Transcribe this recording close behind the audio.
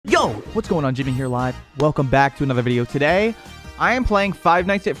Yo, what's going on? Jimmy here live. Welcome back to another video. Today, I am playing Five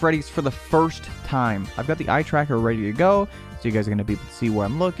Nights at Freddy's for the first time. I've got the eye tracker ready to go, so you guys are going to be able to see where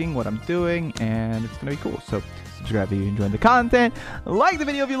I'm looking, what I'm doing, and it's going to be cool. So subscribe if you enjoyed the content, like the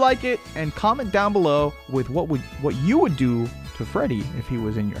video if you like it, and comment down below with what you would do to Freddy if he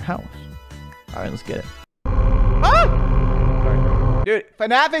was in your house. All right, let's get it. Ah! Dude,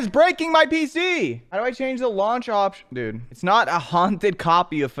 FNAF is breaking my PC. How do I change the launch option? Dude, it's not a haunted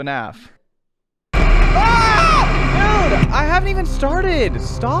copy of FNAF. Ah! Dude, I haven't even started.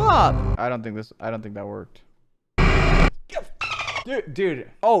 Stop. I don't think that worked.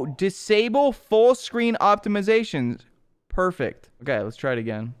 Dude. Oh, disable full screen optimizations. Perfect. Okay, let's try it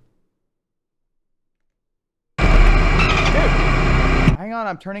again. Hang on,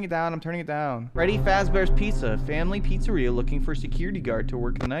 I'm turning it down. Freddy Fazbear's Pizza, family pizzeria looking for security guard to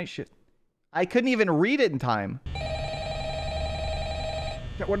work the night shift. I couldn't even read it in time.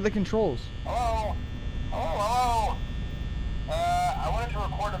 What are the controls? Hello? Hello? I wanted to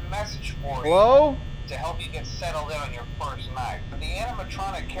record a message for you. Hello? To help you get settled in on your first night. The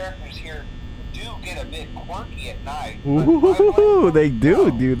animatronic characters here do get a bit quirky at night. Ooh, they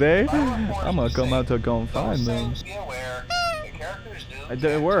do they? I'm gonna come out to go and find them. Be aware.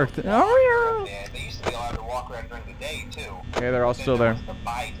 It worked. Oh, yeah. They used to be allowed to walk around during the day, too. Okay, they're all still there.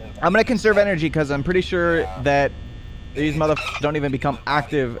 I'm gonna conserve energy because I'm pretty sure that these motherfuckers don't even become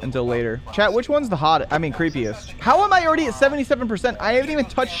active until later. Chat, which one's the creepiest? How am I already at 77%? I haven't even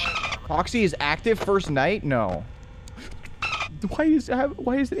touched... Foxy is active first night? No. Why is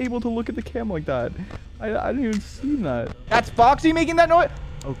it able to look at the cam like that? I didn't even see that. That's Foxy making that noise?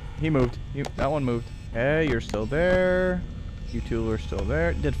 Oh, he moved. That one moved. Okay, you're still there. You two are still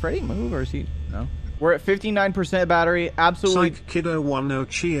there. Did Freddy move or is he? No. We're at 59% battery. Absolutely. Psych Kiddo 10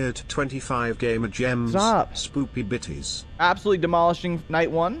 cheered 25 gamer gems. Stop. Spoopy bitties. Absolutely demolishing night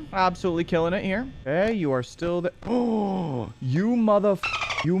one. Absolutely killing it here. Okay, you are still there. Oh, you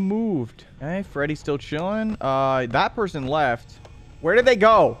you moved. Okay, Freddy's still chilling. That person left. Where did they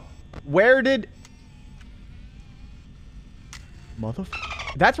go? Where did...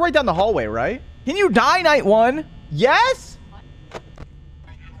 That's right down the hallway, right? Can you die night one? Yes?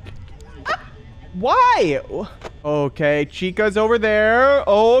 Why? Okay, Chica's over there.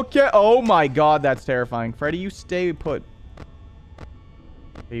 Okay. Oh my god, that's terrifying. Freddy, you stay put.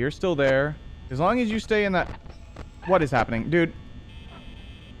 Okay, you're still there. As long as you stay in that... What is happening? Dude.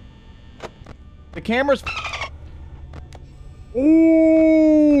 The camera's...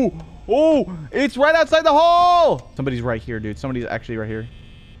 Ooh! Oh! It's right outside the hall! Somebody's right here, dude. Somebody's actually right here.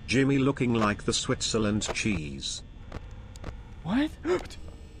 Jimmy looking like the Switzerland cheese. What?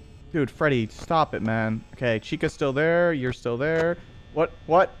 Dude, Freddy, stop it, man. Okay, Chica's still there. You're still there. What?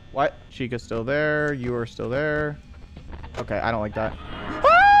 Chica's still there. You are still there. Okay, I don't like that.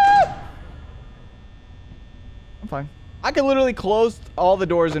 Ah! I'm fine. I can literally close all the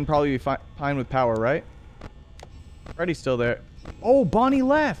doors and probably be fine with power, right? Freddy's still there. Oh, Bonnie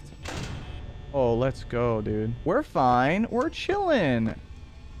left. Oh, let's go, dude. We're fine. We're chilling.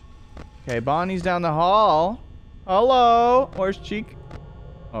 Okay, Bonnie's down the hall. Hello. Where's Chica?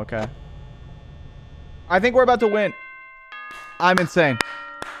 Okay. I think we're about to win. I'm insane.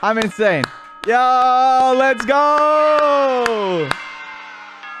 Yo, let's go.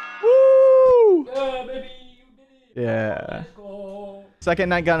 Woo. Yeah, baby, you did it. Yeah. Let's go. Second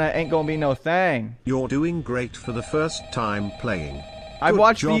night ain't gonna be no thing. You're doing great for the first time playing. I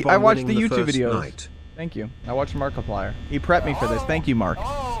watched the YouTube videos. Night. Thank you. I watched Markiplier. He prepped me for this. Thank you, Mark.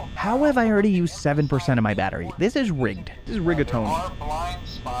 How have I already used 7% of my battery? This is rigged. This is rigatone. There are blind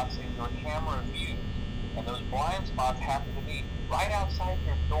spots in your camera view, and those blind spots happen to be right outside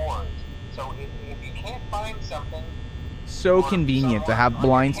your doors. So if you can't find something... So convenient to have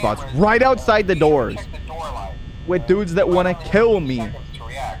blind spots right outside the doors. Check the door light. With dudes that want to kill me.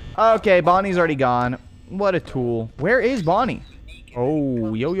 Okay, Bonnie's already gone. What a tool. Where is Bonnie?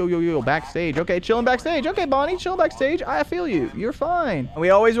 Oh, yo, backstage. Okay, chilling backstage. Okay, Bonnie, chill backstage. I feel you. You're fine. We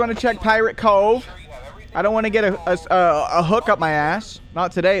always want to check Pirate Cove. I don't want to get a hook up my ass.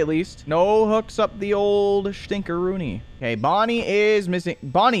 Not today, at least. No hooks up the old stinkeroonie. Okay, Bonnie is missing.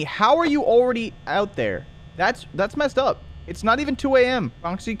 Bonnie, how are you already out there? That's messed up. It's not even 2 a.m.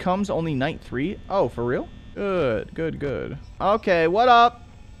 Foxy comes only night 3. Oh, for real? Good. Okay, what up,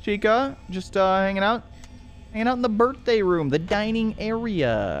 Chica? Just hanging out? Hanging out in the birthday room, the dining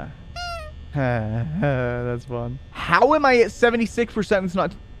area. That's fun. How am I at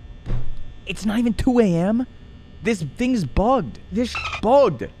 76%? It's not even 2 a.m.? This thing's bugged. This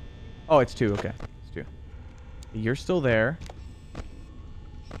bugged. Oh, it's 2. Okay. It's 2. You're still there.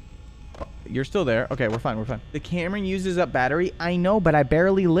 you're still there. Okay, we're fine. We're fine. The camera uses up battery. I know, but I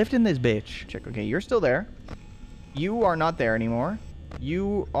barely lift in this bitch. Check. Okay, you're still there. You are not there anymore.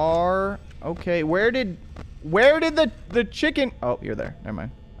 You are... Okay, where did the chicken... Oh, you're there. Never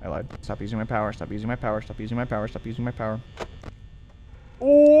mind. I lied. Stop using my power. Stop using my power. Stop using my power. Stop using my power.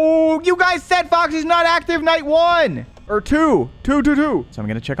 Oh, you guys said Foxy's not active night 1 or 2. 2. So I'm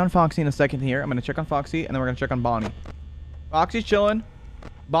going to check on Foxy in a second here. I'm going to check on Foxy, and then we're going to check on Bonnie. Foxy's chilling.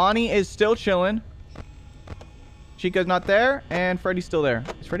 Bonnie is still chilling. Chica's not there, and Freddy's still there.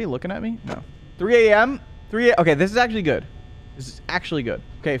 Is Freddy looking at me? No. 3 a.m. 3 Okay, this is actually good. This is actually good.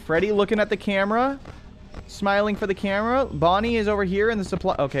 Okay, Freddy looking at the camera. Smiling for the camera. Bonnie is over here in the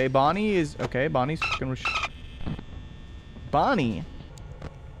supply. Okay, Bonnie is... Okay, Bonnie's fucking...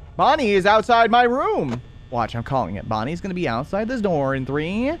 Bonnie is outside my room. Watch, I'm calling it. Bonnie's gonna be outside this door in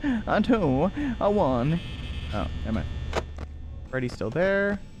 3, 2, 1. Oh, never mind. Freddy's still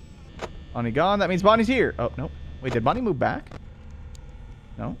there. Bonnie gone. That means Bonnie's here. Oh, no. Wait, did Bonnie move back?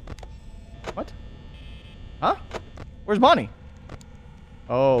 No. What? Huh? Where's Bonnie?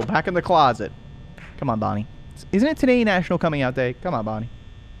 Oh, back in the closet. Come on, Bonnie. Isn't it today National Coming Out Day? Come on, Bonnie.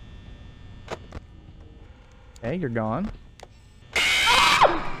 Okay, you're gone.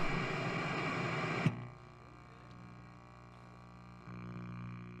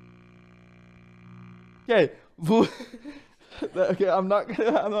 Okay. Okay, I'm not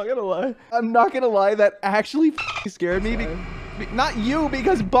gonna lie. I'm not gonna lie. That actually scared me. Not you,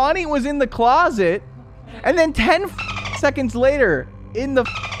 because Bonnie was in the closet, and then 10 seconds later in the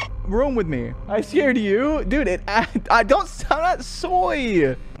room with me. I scared you, dude. I'm not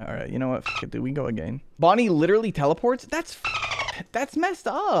soy. All right, you know what? F it, dude. We go again. Bonnie literally teleports. That's messed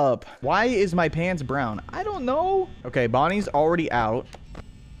up. Why is my pants brown? I don't know. Okay, Bonnie's already out.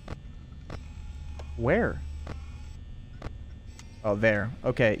 Where? Oh, there.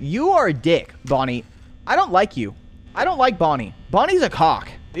 Okay. You are a dick, Bonnie. I don't like you. I don't like Bonnie. Bonnie's a cock.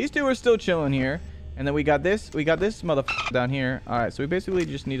 These two are still chilling here. And then we got this motherfucker down here. All right. So we basically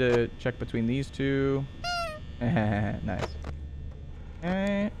just need to check between these two. Nice.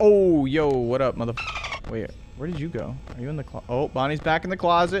 Oh, yo. What up, motherfucker? Wait. Where did you go? Are you in the closet? Oh, Bonnie's back in the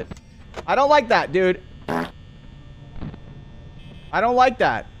closet. I don't like that, dude. I don't like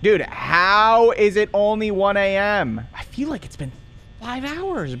that. Dude, how is it only 1 a.m.? I feel like it's been 5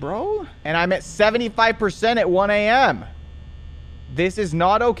 hours, bro. And I'm at 75% at 1 a.m. This is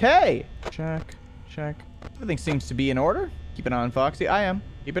not okay. Check. Everything seems to be in order. Keep an eye on Foxy. I am.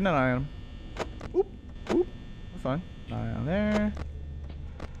 Keeping an eye on him. Oop. We're fine. Eye on there.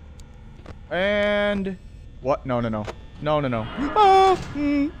 And... What? No.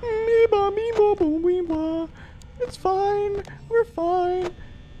 It's fine. We're fine.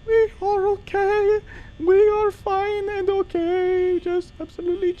 We are okay. We are fine and okay. Just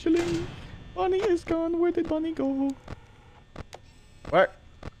absolutely chilling. Bonnie is gone. Where did Bonnie go? Where?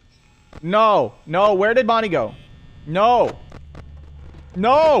 No. Where did Bonnie go? No.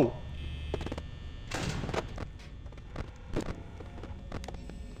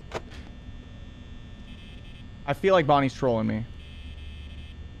 I feel like Bonnie's trolling me.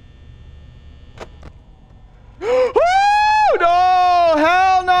 No!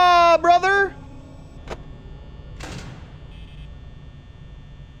 Hell no, brother!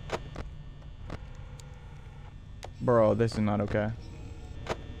 Bro, this is not okay.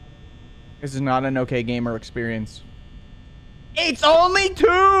 This is not an okay gamer experience. It's only 2!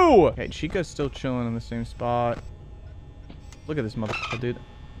 Okay, Chica's still chilling in the same spot. Look at this motherfucker, dude.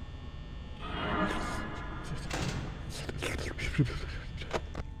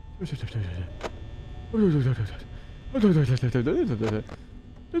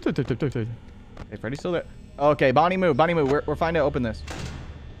 Hey, Freddy's still there. Okay, Bonnie move. We're fine to open this.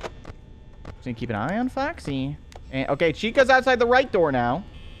 Just need to keep an eye on Foxy. And okay, Chica's outside the right door now.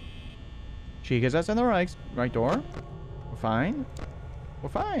 Chica's outside the right door. We're fine.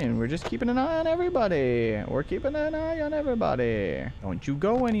 We're just keeping an eye on everybody. Don't you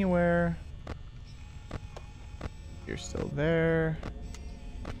go anywhere. You're still there.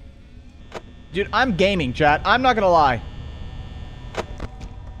 Dude, I'm gaming, chat. I'm not gonna lie.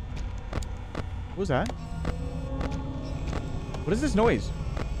 What was that? What is this noise?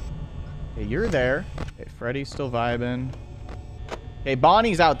 Okay, you're there. Okay, Freddy's still vibing. Okay,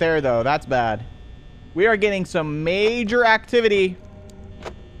 Bonnie's out there, though. That's bad. We are getting some major activity.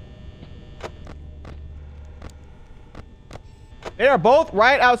 They are both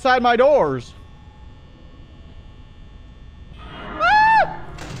right outside my doors. Ah!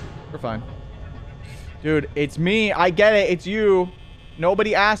 We're fine. Dude, it's me. I get it. It's you.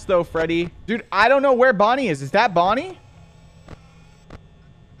 Nobody asked, though, Freddy. Dude, I don't know where Bonnie is. Is that Bonnie?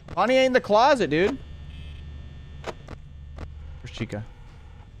 Bonnie ain't in the closet, dude. Where's Chica?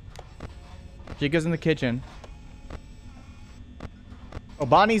 Chica's in the kitchen. Oh,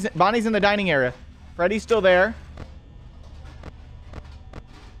 Bonnie's in the dining area. Freddy's still there.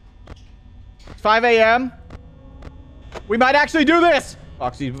 It's 5 a.m. We might actually do this.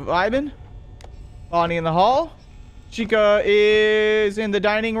 Foxy's vibing. Bonnie in the hall. Chica is in the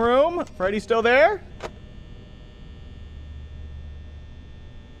dining room. Freddy's still there.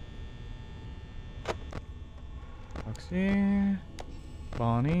 Foxy.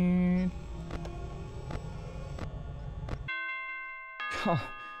 Bonnie.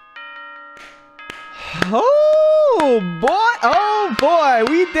 Oh boy! Oh boy!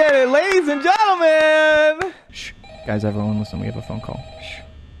 We did it, ladies and gentlemen! Shh. Guys, everyone listen, we have a phone call. Shh.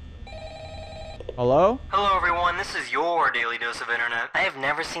 Hello? Hello everyone, this is your Daily Dose of Internet. I have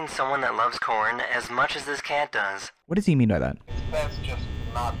never seen someone that loves corn as much as this cat does. What does he mean by that? It's best just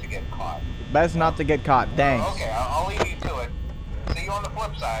not to get caught. Best not to get caught. Thanks. Okay, I'll leave you to it. See you on the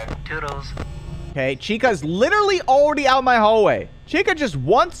flip side. Toodles. Okay, Chica's literally already out my hallway. Chica just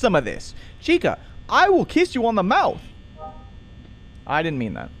wants some of this. Chica, I will kiss you on the mouth. I didn't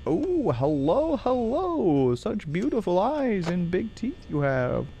mean that. Oh, hello, hello. Such beautiful eyes and big teeth you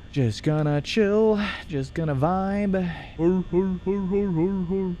have. Just gonna chill. Just gonna vibe.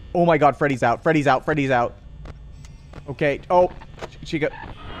 Oh my god, Freddy's out. Freddy's out. Freddy's out. Okay. Oh, Chica.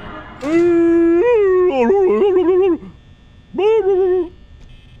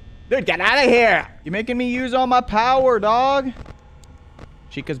 Dude, get out of here. You're making me use all my power, dog.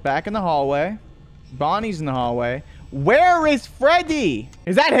 Chica's back in the hallway. Bonnie's in the hallway. Where is Freddy?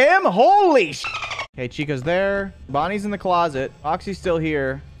 Is that him? Holy sh! Okay, Chica's there. Bonnie's in the closet. Foxy's still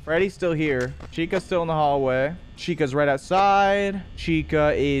here. Freddy's still here. Chica's still in the hallway. Chica's right outside.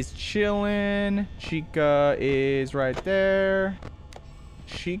 Chica is chilling. Chica is right there.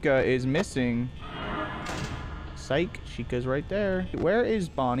 Chica is missing. Psych. Chica's right there. Where is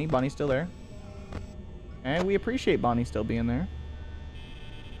Bonnie? Bonnie's still there. And we appreciate Bonnie still being there.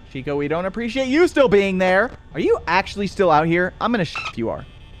 Chica, we don't appreciate you still being there. Are you actually still out here? I'm gonna if you are.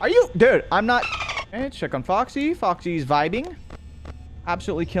 Are you? Dude, I'm not. Okay, check on Foxy. Foxy's vibing.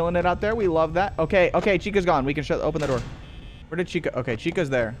 Absolutely killing it out there. We love that. Okay, okay, Chica's gone. We can open the door. Where did Chica? Okay, Chica's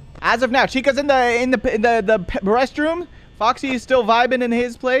there. As of now, Chica's in the restroom. Foxy is still vibing in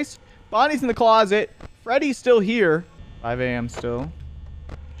his place. Bonnie's in the closet. Freddy's still here. 5 a.m. still.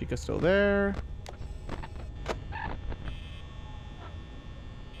 Chica's still there.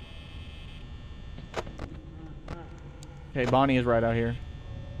 Okay, Bonnie is right out here.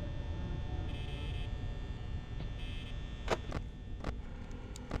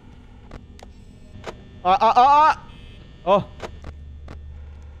 Oh.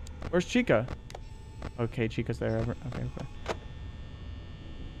 Where's Chica? Okay, Chica's there. Okay, okay.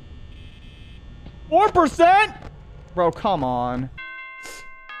 4%? Bro, come on.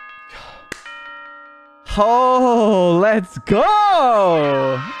 Oh, let's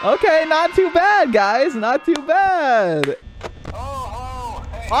go. Okay, not too bad, guys. Not too bad. Oh,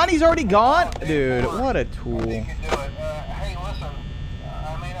 hey. Bonnie's already gone? Dude, what a tool. You can do it. Hey, listen.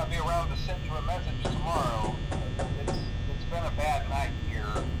 I may not be around to send you a message tomorrow. It's been a bad night here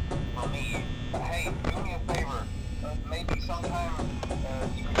for me. But hey, do me a favor. Maybe sometime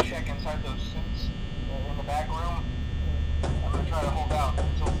you can check inside those suits in the back room. I'm going to try to hold out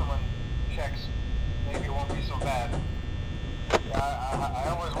until someone checks. Maybe it won't be so bad. I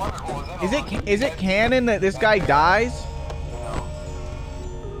always wondered what was in them. Is it canon that this guy dies? No.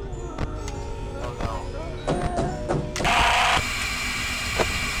 Oh, no.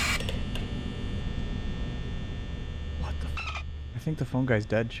 What the f? I think the phone guy's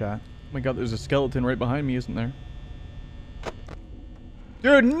dead, chat. Oh my god, there's a skeleton right behind me, isn't there?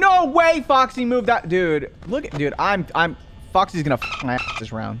 Dude, no way Foxy moved that. Dude, look at, dude, Foxy's gonna f my ass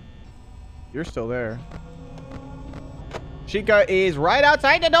this round. You're still there. Chica is right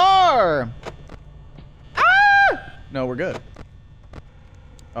outside the door. Ah! No, we're good.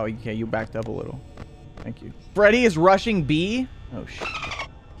 Oh, okay, you backed up a little. Thank you. Freddy is rushing B. Oh, shit.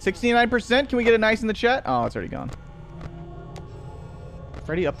 69%. Can we get a nice in the chat? Oh, it's already gone.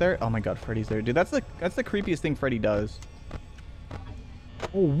 Freddy up there? Oh my god, Freddy's there. Dude, that's the creepiest thing Freddy does.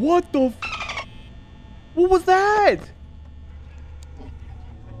 Oh, what the f? What was that?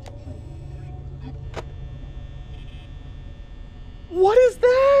 What is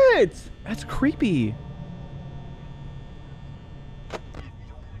that? That's creepy.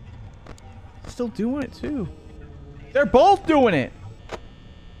 Still doing it too. They're both doing it.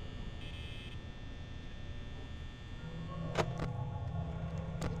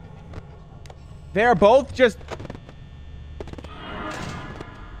 They're both just...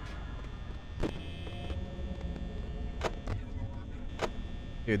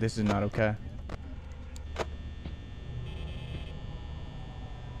 Dude, this is not okay.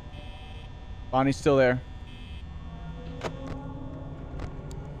 Bonnie's still there.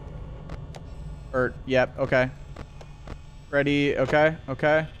 Yep, okay. Freddy, okay,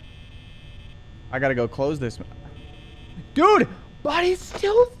 okay. I gotta go close this. Dude, Bonnie's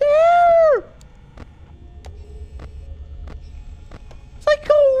still there! It's like,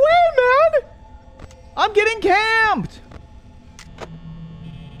 go away, man! I'm getting camped!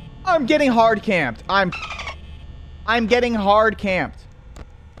 I'm getting hard camped. I'm getting hard camped.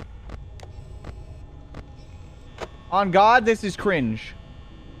 On God, this is cringe.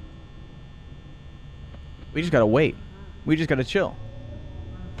 We just gotta wait. We just gotta chill.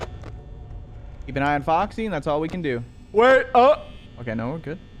 Keep an eye on Foxy, and that's all we can do. Wait, oh! Okay, no, we're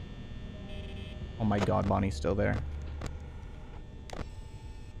good. Oh my God, Bonnie's still there.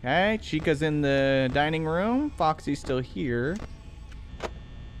 Okay, Chica's in the dining room. Foxy's still here.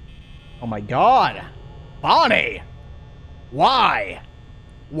 Oh my God! Bonnie! Why?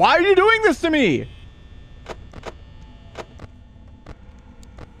 Why are you doing this to me?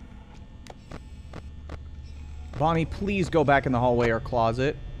 Bonnie, please go back in the hallway or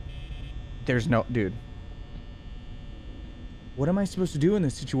closet. There's no... Dude. What am I supposed to do in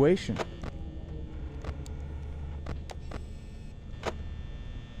this situation?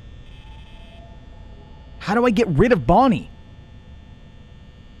 How do I get rid of Bonnie?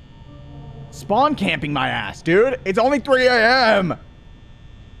 Spawn camping my ass, dude. It's only 3 a.m.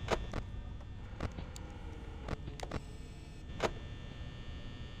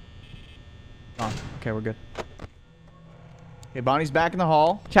 Oh, okay, we're good. Okay, Bonnie's back in the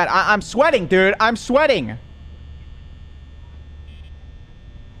hall. Chat, I'm sweating, dude. I'm sweating.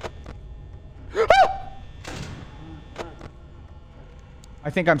 I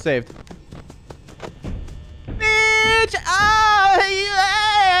think I'm saved. Bitch! Oh,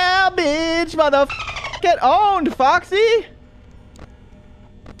 yeah, bitch! Motherfucker! Get owned, Foxy!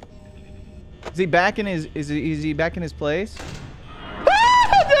 Is he back in his... Is he back in his place?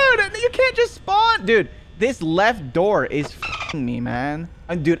 Dude, you can't just spawn! Dude, this left door is f***ing me, man.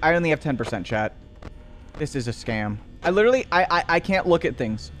 Dude, I only have 10% chat. This is a scam. I literally... I can't look at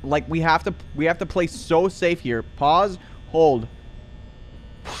things. Like, we have to play so safe here. Pause. Hold.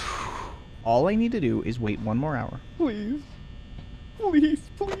 All I need to do is wait 1 more hour. Please. Please,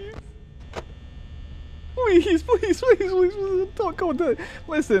 please. Please, please, please, please. Don't go to...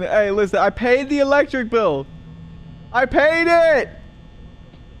 Listen, hey, listen. I paid the electric bill. I paid it.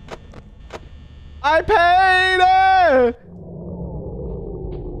 I paid it.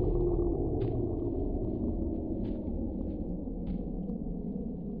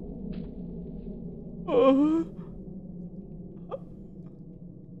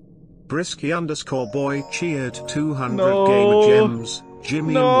 Brisky_boy cheered 200 gamer gems.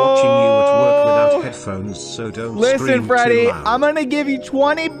 Jimmy, I'm watching you at work without headphones, so don't listen, scream Freddy. too loud. I'm gonna give you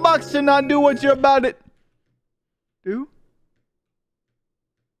 $20 to not do what you're about to do.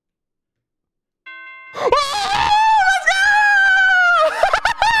 Let's go!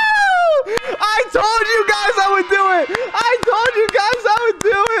 I told you guys I would do it. I told you guys I would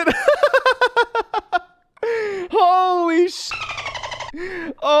do it. Holy shit.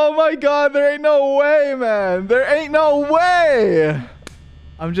 Oh my God, there ain't no way, man. There ain't no way.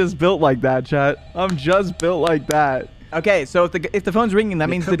 I'm just built like that, chat. I'm just built like that. Okay, so if the phone's ringing, that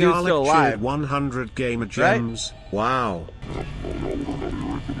means the dude's still alive. 100 gamer gems. Right? Wow.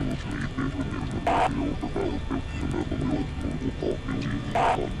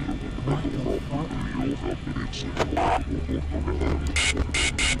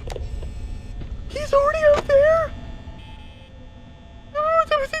 He's already out there?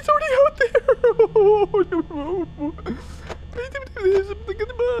 He's already out there.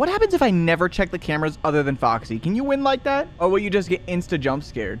 What happens if I never check the cameras other than Foxy? Can you win like that? Or will you just get insta jump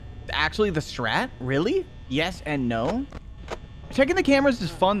scared? Actually, the strat? Really? Yes and no? Checking the cameras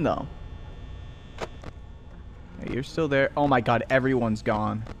is fun, though. Hey, you're still there. Oh my God, everyone's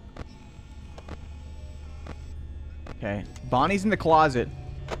gone. Okay, Bonnie's in the closet.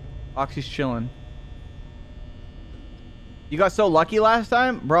 Foxy's chilling. You got so lucky last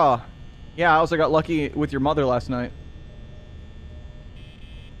time? Bruh. Yeah, I also got lucky with your mother last night.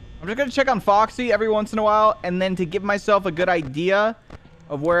 I'm just gonna check on Foxy every once in a while, and then to give myself a good idea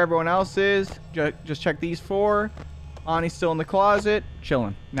of where everyone else is, just check these 4. Bonnie's still in the closet,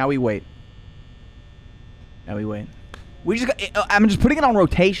 chilling. Now we wait. Now we wait. We just got, I'm just putting it on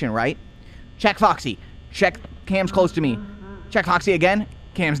rotation, right? Check Foxy. Check Cam's close to me. Check Foxy again.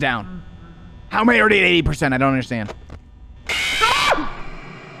 Cam's down. How many are at 80%? I don't understand.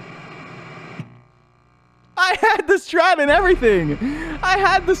 I I had the strat and everything. I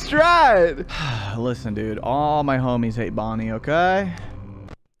had the strat. Listen, dude. All my homies hate Bonnie, okay?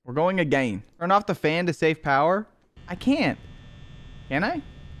 We're going again. Turn off the fan to save power. I can't. Can I?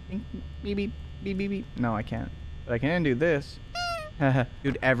 Beep, beep, beep, beep, beep. No, I can't. But I can do this.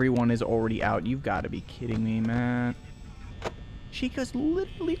 Dude, everyone is already out. You've got to be kidding me, man. Chica's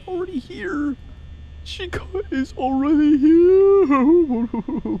literally already here. Chica is already here.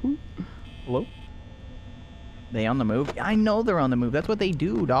 Hello? They on the move? I know they're on the move. That's what they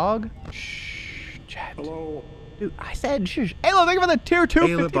do, dog. Shh, chat. Hello. Dude, I said shush. Halo, thank you for the tier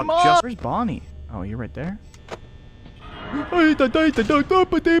 2 50 mods. Where's Bonnie? Oh, you're right there. I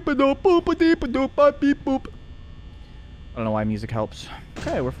don't know why music helps.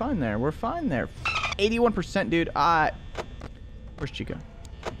 Okay, we're fine there. We're fine there. 81%, dude. Where's Chica?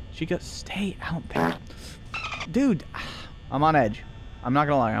 Chica, stay out there. Dude, I'm on edge. I'm not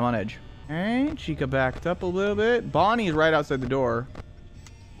gonna lie, I'm on edge. Okay, Chica backed up a little bit. Bonnie's right outside the door.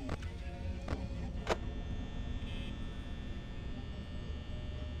 I'm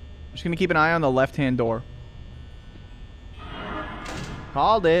just gonna keep an eye on the left-hand door.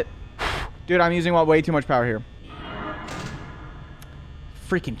 Called it. Dude, I'm using way too much power here.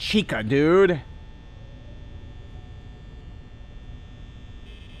 Freaking Chica, dude.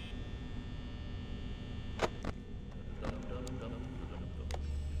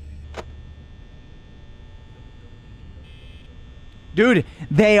 Dude,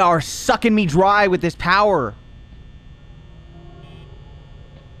 they are sucking me dry with this power.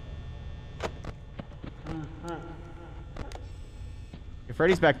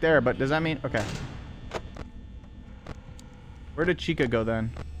 Freddy's back there, but does that mean... Okay. Where did Chica go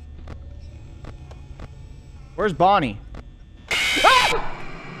then? Where's Bonnie? Ah!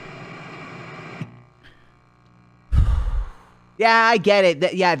 Yeah, I get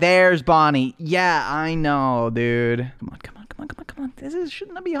it. Yeah, there's Bonnie. Yeah, I know, dude. Come on, come on, come on, come on, come on. This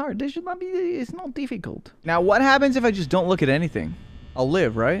should not be hard. This should not be... It's not difficult. Now, what happens if I just don't look at anything? I'll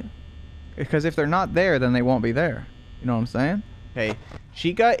live, right? Because if they're not there, then they won't be there. You know what I'm saying? Okay,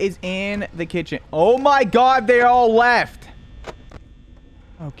 Chica is in the kitchen. Oh my god, they all left.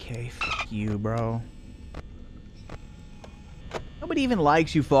 Okay, fuck you, bro. Nobody even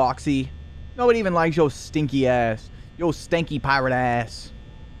likes you, Foxy. Nobody even likes your stinky ass. Your stinky pirate ass.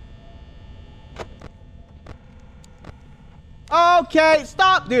 Okay,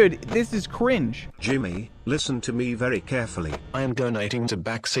 stop, dude. This is cringe. Jimmy, listen to me very carefully. I am donating to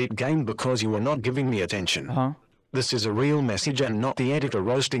Backseat Game because you are not giving me attention. Uh-huh. This is a real message and not the editor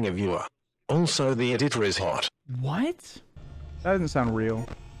roasting a viewer. Also, the editor is hot. What? That doesn't sound real.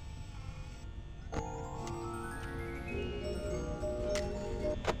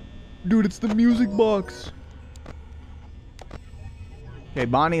 Dude, it's the music box. Okay,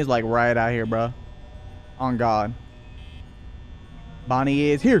 Bonnie is like right out here, bro. On God. Bonnie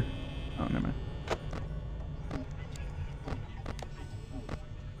is here. Oh, never mind.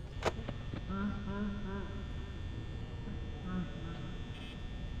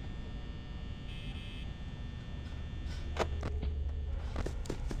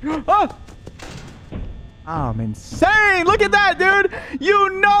 Oh! I'm insane! Look at that, dude!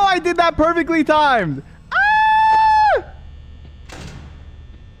 You know I did that perfectly timed! Ah!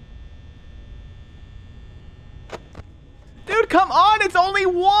 Dude, come on! It's only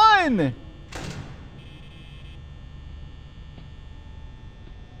one!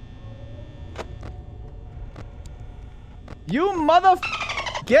 You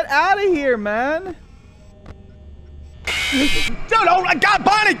Get out of here, man! Dude, oh my god,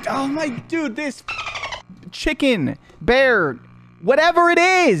 Bonnie! Oh my, dude, this chicken, bear, whatever it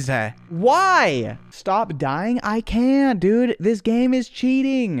is. Why? Stop dying? I can't, dude. This game is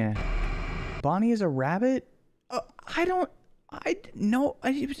cheating. Bonnie is a rabbit? Okay.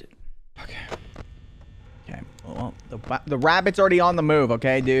 Okay, well, the rabbit's already on the move,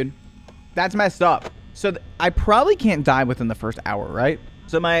 okay, dude? That's messed up. So I probably can't die within the first hour, right?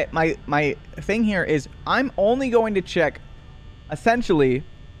 So my thing here is I'm only going to check, essentially,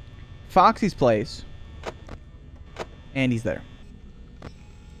 Foxy's place. And he's there.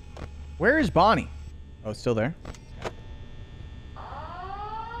 Where is Bonnie? Oh, it's still there.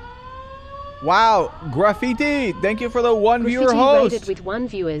 Wow, Graffiti! Thank you for the one viewer host. Rated with 1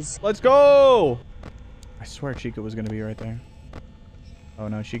 viewers. Let's go! I swear Chica was gonna be right there. Oh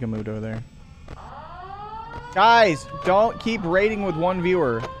no, Chica moved over there. Guys, don't keep rating with 1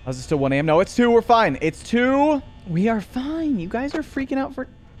 viewer. Oh, is it still 1 a.m.? No, it's 2. We're fine. It's 2. We are fine. You guys are freaking out for...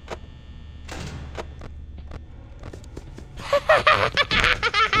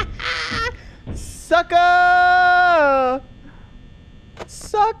 Sucker!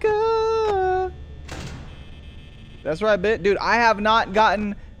 Sucker! That's right, bit. Dude, I have not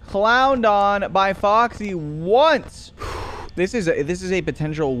gotten clowned on by Foxy once. This is a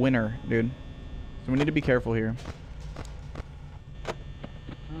potential winner, dude. So we need to be careful here.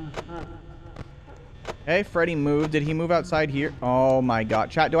 Hey, Freddy moved. Did he move outside here? Oh my god.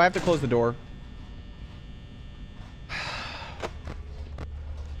 Chat, do I have to close the door?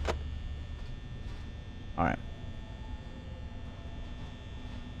 Alright.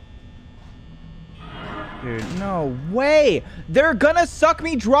 Dude, no way! They're gonna suck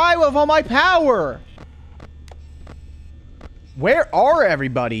me dry with all my power! Where are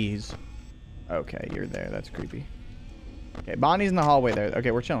everybody's? Okay, you're there. That's creepy. Okay, Bonnie's in the hallway there.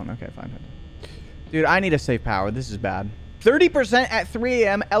 Okay, we're chilling. Okay, fine. Dude, I need to save power. This is bad. 30% at 3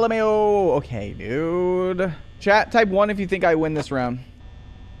 a.m. LMAO. Okay, dude. Chat, type 1 if you think I win this round.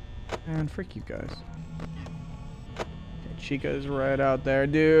 Man, frick you guys. Okay, Chica's right out there,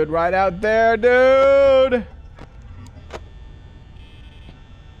 dude. Right out there, dude.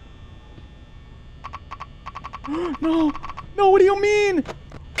 No. No, what do you mean?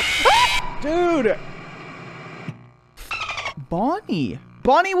 Dude. Bonnie.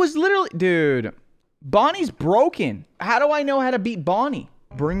 Bonnie was literally... Dude. Bonnie's broken. How do I know how to beat Bonnie?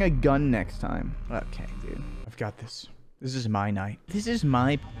 Bring a gun next time. Okay, dude. I've got this. This is my night. This is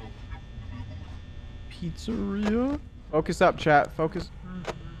my pizzeria. Focus up, chat. Focus.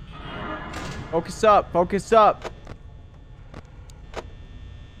 Focus up. Focus up.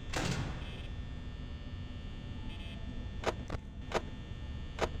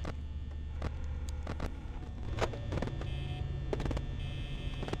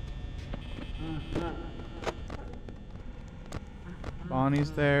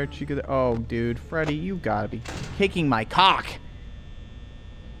 Bonnie's there. Chica there. Oh, dude. Freddy, you gotta be kicking my cock.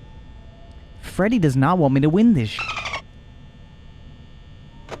 Freddy does not want me to win this.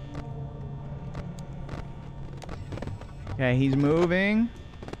 Okay, he's moving.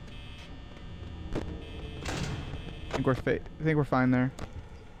 I think we're fine there.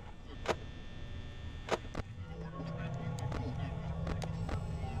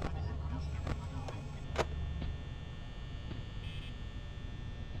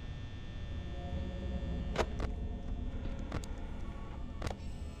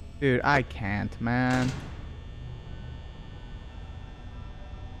 Dude, I can't, man.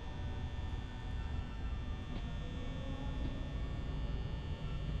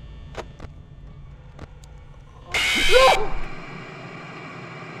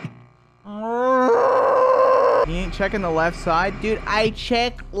 He ain't checking the left side? Dude, I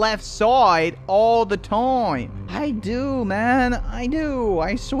check left side all the time. I do, man. I do.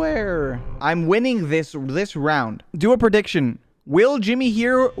 I swear. I'm winning this round. Do a prediction. Will Jimmy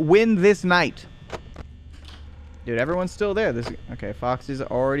here win this night? Dude, everyone's still there. Okay, Fox is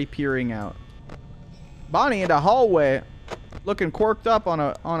already peering out. Bonnie in the hallway, looking corked up on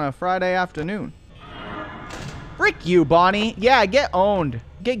a Friday afternoon. Frick you, Bonnie. Yeah, get owned.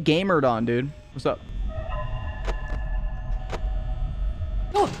 Get gamered on, dude. What's up?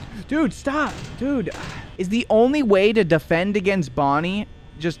 Oh, dude, stop. Dude, is the only way to defend against Bonnie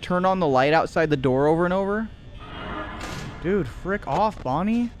just turn on the light outside the door over and over? Dude, frick off,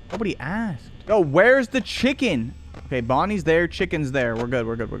 Bonnie. Nobody asked. Yo, where's the chicken? Okay, Bonnie's there. Chicken's there. We're good.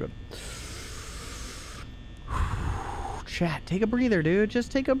 We're good. We're good. Chat, take a breather, dude.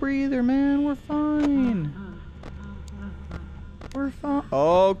 Just take a breather, man. We're fine. We're fine.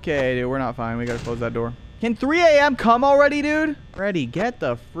 Okay, dude. We're not fine. We gotta close that door. Can 3 a.m. come already, dude? Freddy, get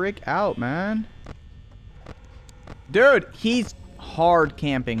the frick out, man. Dude, he's hard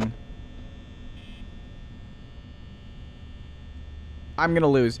camping. I'm gonna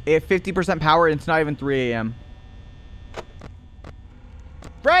lose. If 50% power, it's not even 3 a.m.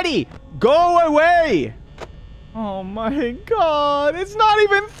 Freddy, go away! Oh my god, it's not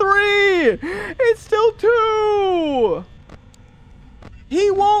even 3! It's still 2! He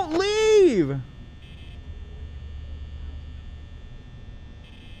won't leave!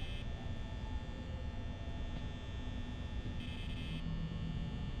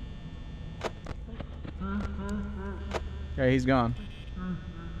 Okay, he's gone.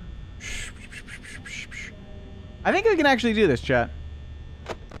 I think I can actually do this, chat.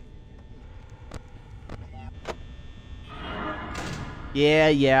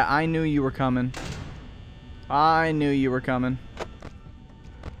 Yeah, I knew you were coming. I knew you were coming.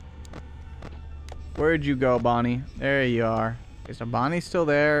 Where'd you go, Bonnie? There you are. Okay, so Bonnie's still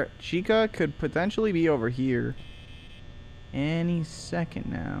there. Chica could potentially be over here any second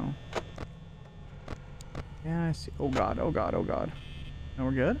now. Yeah, I see. Oh god, oh god, oh god. No,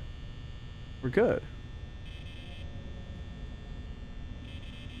 we're good? We're good.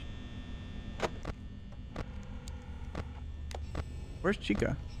 Where's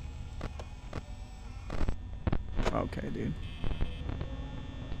Chica? Okay, dude.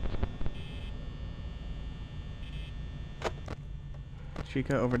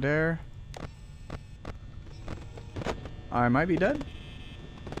 Chica over there. I might be dead.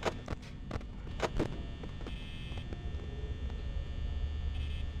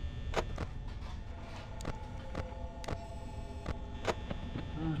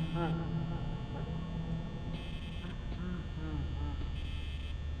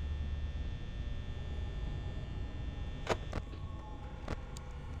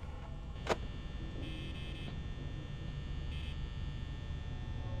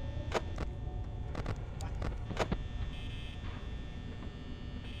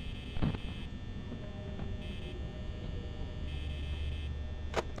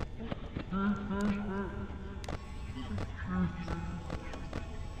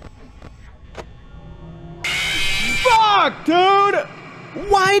 Fuck, dude!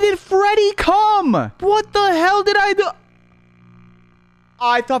 Why did Freddy come? What the hell did I do?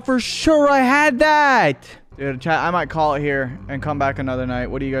 I thought for sure I had that. Dude, chat, I might call it here and come back another night.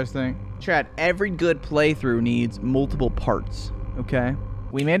 What do you guys think? Chat, every good playthrough needs multiple parts, okay?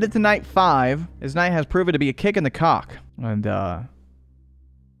 We made it to night 5. This night has proven to be a kick in the cock. And,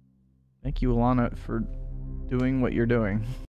 thank you, Alana, for doing what you're doing.